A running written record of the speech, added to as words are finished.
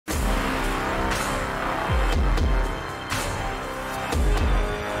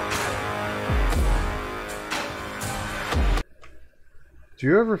Do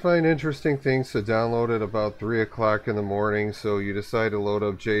you ever find interesting things to download at about 3 o'clock in the morning, so you decide to load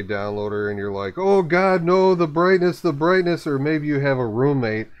up JDownloader and you're like, oh god, no, the brightness, or maybe you have a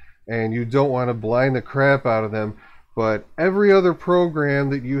roommate and you don't want to blind the crap out of them, but every other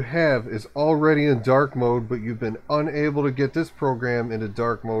program that you have is already in dark mode, but you've been unable to get this program into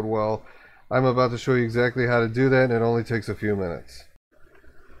dark mode. Well, I'm about to show you exactly how to do that, and it only takes a few minutes.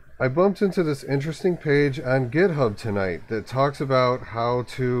 I bumped into this interesting page on GitHub tonight that talks about how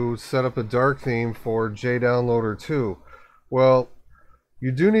to set up a dark theme for JDownloader 2. Well,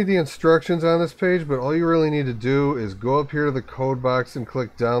 you do need the instructions on this page, but all you really need to do is go up here to the code box and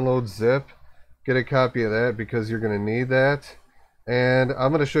click download zip. Get a copy of that because you're going to need that. And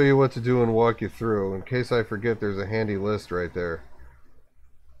I'm going to show you what to do and walk you through. In case I forget, there's a handy list right there.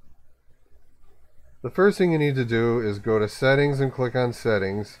 The first thing you need to do is go to settings and click on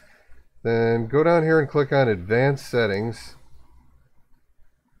settings. Then go down here and click on advanced settings.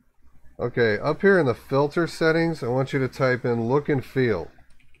 Okay, up here in the filter settings, I want you to type in look and feel.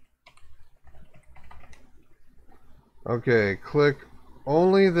 Okay, click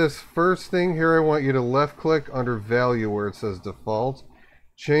only this first thing here. I want you to left click under value where it says default.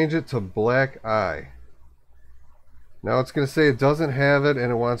 Change it to black eye. Now it's going to say it doesn't have it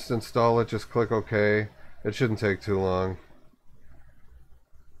and it wants to install it. Just click OK. It shouldn't take too long.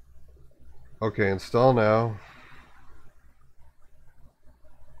 Okay, install now.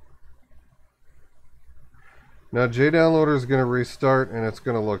 Now JDownloader is going to restart and it's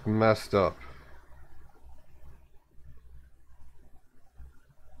going to look messed up.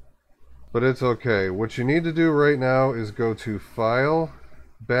 But it's okay. What you need to do right now is go to File,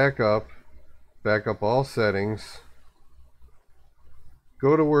 Backup, Backup All Settings.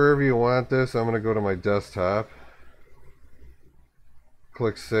 Go to wherever you want this. I'm going to go to my desktop.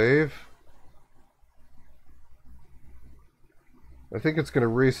 Click Save. I think it's going to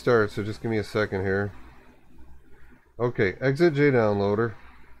restart, so just give me a second here. Okay, exit JDownloader.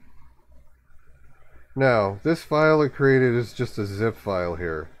 Now, this file it created is just a zip file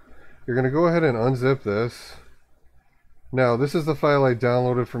here. You're going to go ahead and unzip this. Now, this is the file I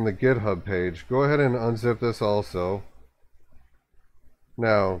downloaded from the GitHub page. Go ahead and unzip this also.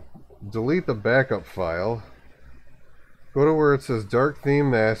 Now, delete the backup file. Go to where it says Dark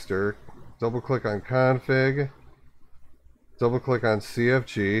Theme Master. Double click on Config. Double click on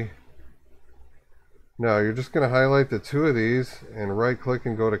CFG. Now you're just going to highlight the two of these and right click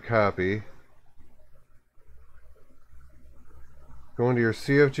and go to copy. Go into your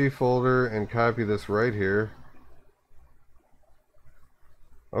CFG folder and copy this right here.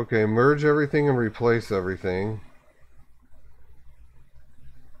 Okay, merge everything and replace everything.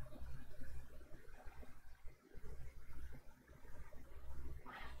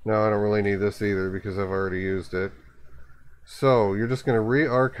 Now I don't really need this either because I've already used it. So you're just going to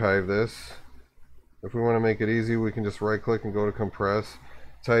re-archive this. If we want to make it easy, we can just right click and go to compress.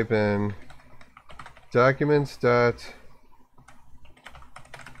 Type in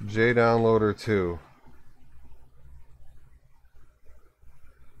documents.jdownloader2.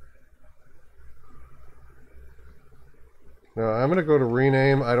 Now I'm going to go to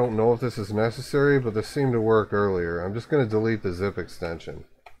rename. I don't know if this is necessary, but this seemed to work earlier. I'm just going to delete the zip extension.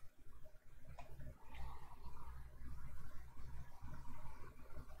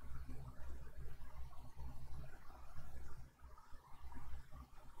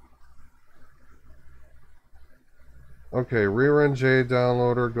 Okay, rerun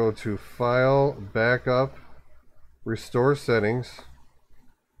JDownloader, go to File, Backup, Restore Settings.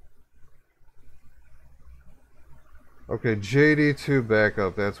 Okay, JD2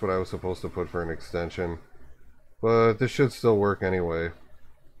 Backup, that's what I was supposed to put for an extension. But this should still work anyway.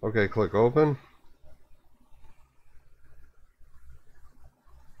 Okay, click Open.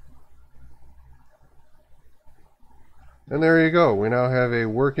 And there you go. We now have a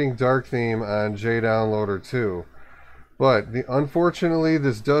working dark theme on JDownloader 2. But unfortunately,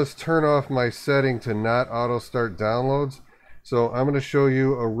 this does turn off my setting to not auto start downloads. So I'm going to show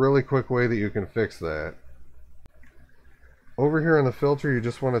you a really quick way that you can fix that. Over here in the filter, you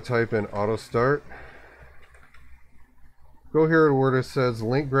just want to type in auto start. Go here to where it says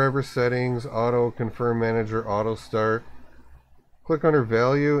link grabber settings, auto confirm manager, auto start. Click under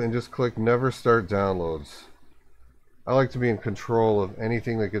value and just click never start downloads. I like to be in control of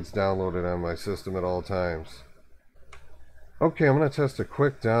anything that gets downloaded on my system at all times. Okay, I'm going to test a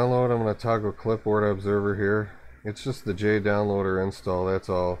quick download. I'm going to toggle clipboard observer here. It's just the JDownloader install, that's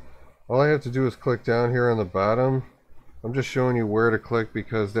all. All I have to do is click down here on the bottom. I'm just showing you where to click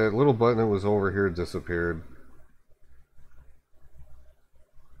because that little button that was over here disappeared.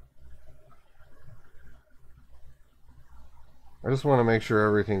 I just want to make sure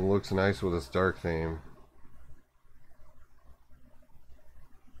everything looks nice with this dark theme.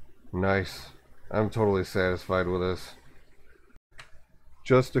 Nice. I'm totally satisfied with this.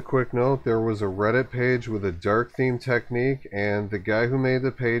 Just a quick note, there was a Reddit page with a dark theme technique, and the guy who made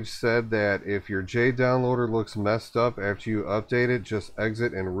the page said that if your JDownloader looks messed up after you update it, just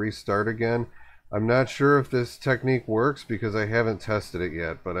exit and restart again. I'm not sure if this technique works because I haven't tested it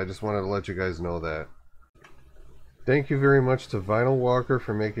yet, but I just wanted to let you guys know that. Thank you very much to Vinyl Walker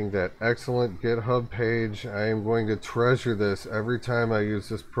for making that excellent GitHub page. I am going to treasure this every time I use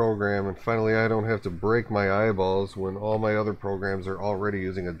this program, and finally I don't have to break my eyeballs when all my other programs are already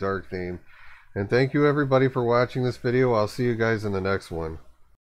using a dark theme. And thank you everybody for watching this video. I'll see you guys in the next one.